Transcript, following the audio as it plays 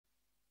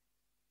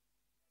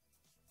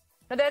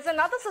Now, there's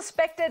another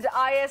suspected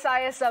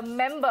ISIS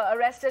member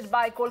arrested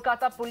by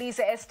Kolkata Police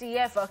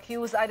STF.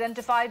 Accused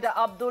identified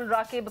Abdul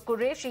Raqib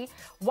Qureshi.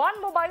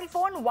 One mobile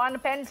phone, one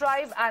pen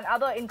drive and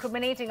other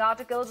incriminating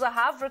articles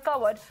have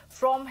recovered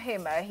from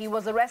him. He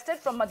was arrested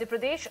from Madhya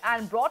Pradesh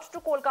and brought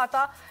to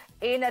Kolkata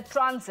in a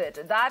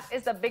transit. That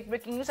is the big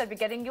breaking news that we're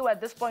getting you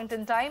at this point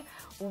in time,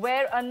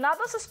 where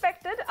another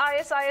suspected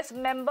ISIS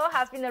member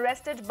has been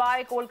arrested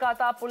by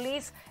Kolkata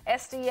Police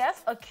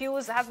STF.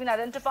 Accused have been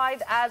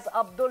identified as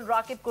Abdul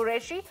Raqib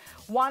Qureshi.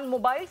 One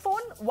mobile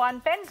phone,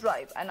 one pen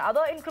drive and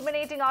other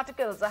incriminating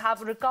articles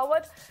have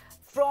recovered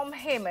from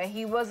him.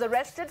 He was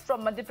arrested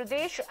from Madhya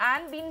Pradesh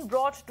and been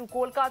brought to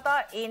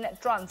Kolkata in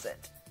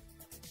transit.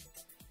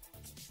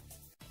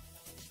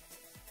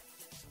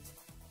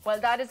 Well,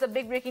 that is the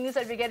big breaking news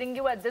that we're getting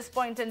you at this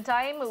point in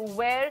time,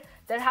 where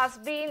there has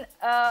been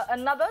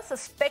another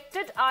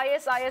suspected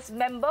ISIS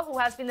member who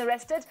has been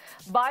arrested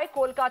by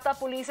Kolkata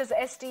Police's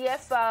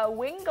STF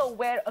wing,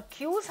 where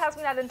accused has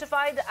been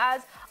identified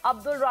as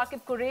Abdul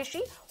Raqib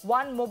Qureshi.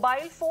 One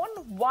mobile phone,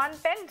 one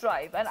pen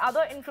drive and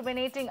other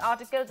incriminating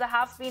articles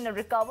have been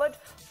recovered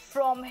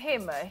from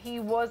him. He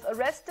was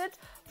arrested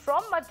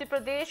from Madhya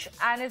Pradesh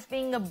and is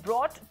being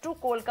brought to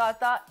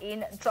Kolkata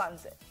in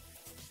transit.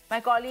 My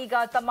colleague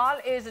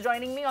Tamal is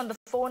joining me on the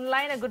phone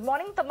line. Good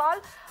morning,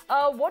 Tamal.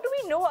 What do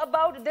we know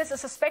about this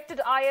suspected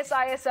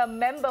ISIS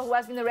member who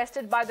has been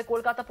arrested by the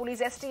Kolkata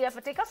Police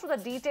STF? Take us through the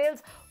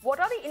details.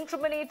 What are the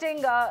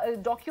incriminating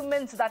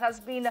documents that has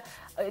been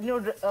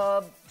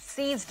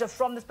seized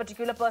from this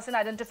particular person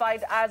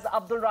identified as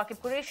Abdul Raqib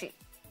Qureshi?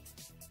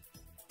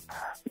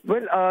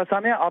 Well,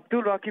 Samia,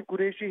 Abdul Raqib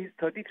Qureshi is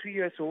 33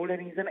 years old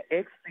and he's an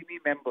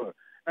ex-CB member.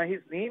 Now,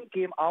 his name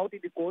came out in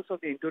the course of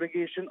the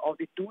interrogation of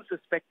the two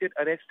suspected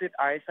arrested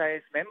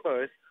ISIS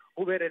members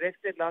who were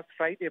arrested last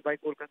Friday by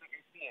Kolkata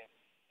STF.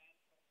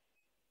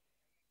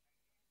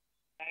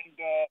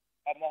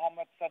 And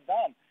Mohammed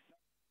Saddam.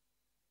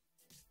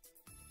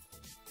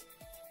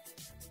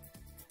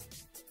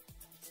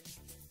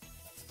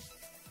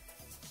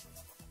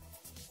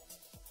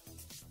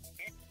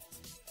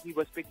 He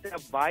was picked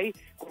up by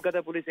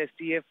Kolkata Police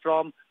STF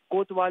from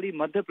Kotwali,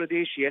 Madhya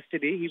Pradesh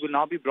yesterday. He will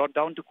now be brought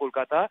down to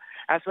Kolkata.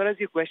 As far as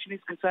your question is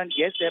concerned,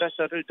 yes, there are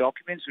certain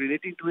documents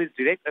relating to his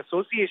direct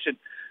association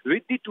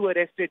with the two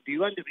arrested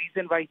due and the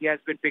reason why he has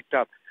been picked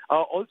up.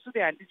 Also,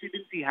 the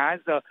antecedents he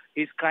has,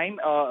 his crime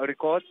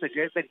records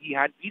suggest that he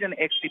had been an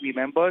ex-CB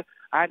member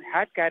and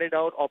had carried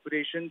out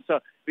operations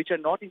which are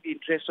not in the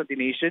interest of the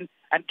nation.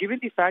 And given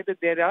the fact that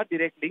there are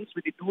direct links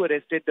with the two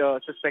arrested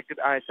suspected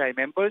ISI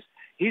members,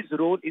 his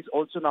role is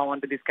also now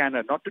under the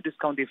scanner. Not to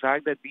discount the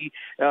fact that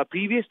the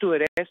previous two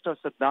arrests of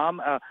Saddam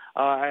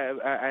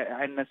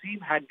and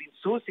Naseem had been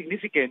so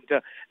significant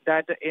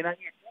that NIA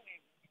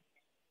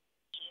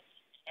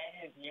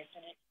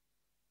yesterday.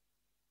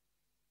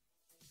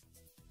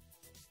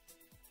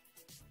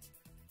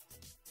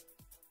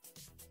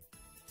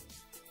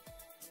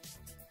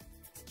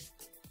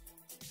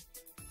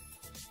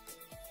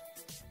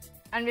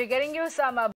 And we're getting you some